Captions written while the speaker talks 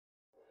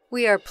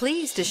We are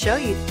pleased to show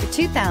you the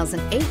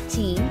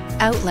 2018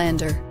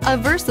 Outlander. A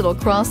versatile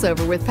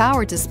crossover with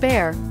power to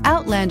spare,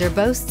 Outlander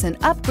boasts an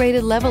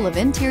upgraded level of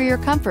interior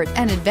comfort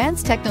and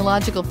advanced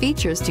technological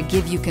features to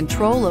give you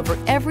control over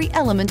every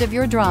element of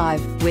your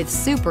drive. With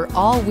super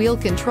all-wheel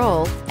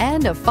control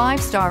and a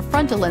 5-star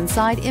frontal and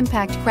side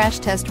impact crash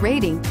test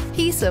rating,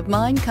 peace of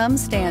mind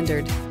comes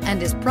standard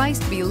and is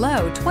priced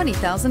below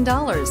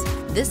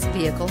 $20,000. This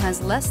vehicle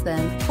has less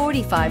than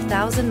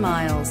 45,000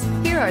 miles.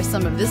 Here are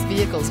some of this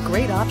vehicle's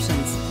great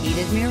options: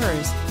 heated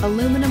mirrors,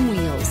 aluminum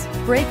wheels,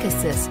 brake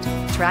assist,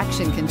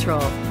 traction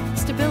control,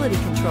 stability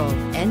control,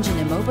 engine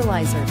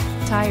immobilizer,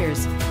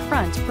 tires,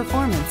 front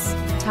performance,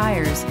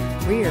 tires,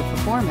 rear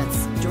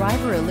performance,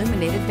 driver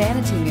illuminated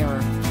vanity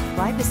mirror,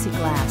 privacy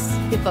glass.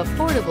 If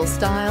affordable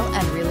style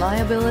and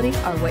reliability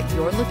are what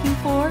you're looking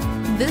for,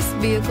 this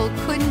vehicle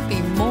couldn't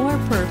be more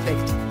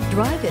perfect.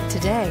 Drive it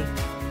today.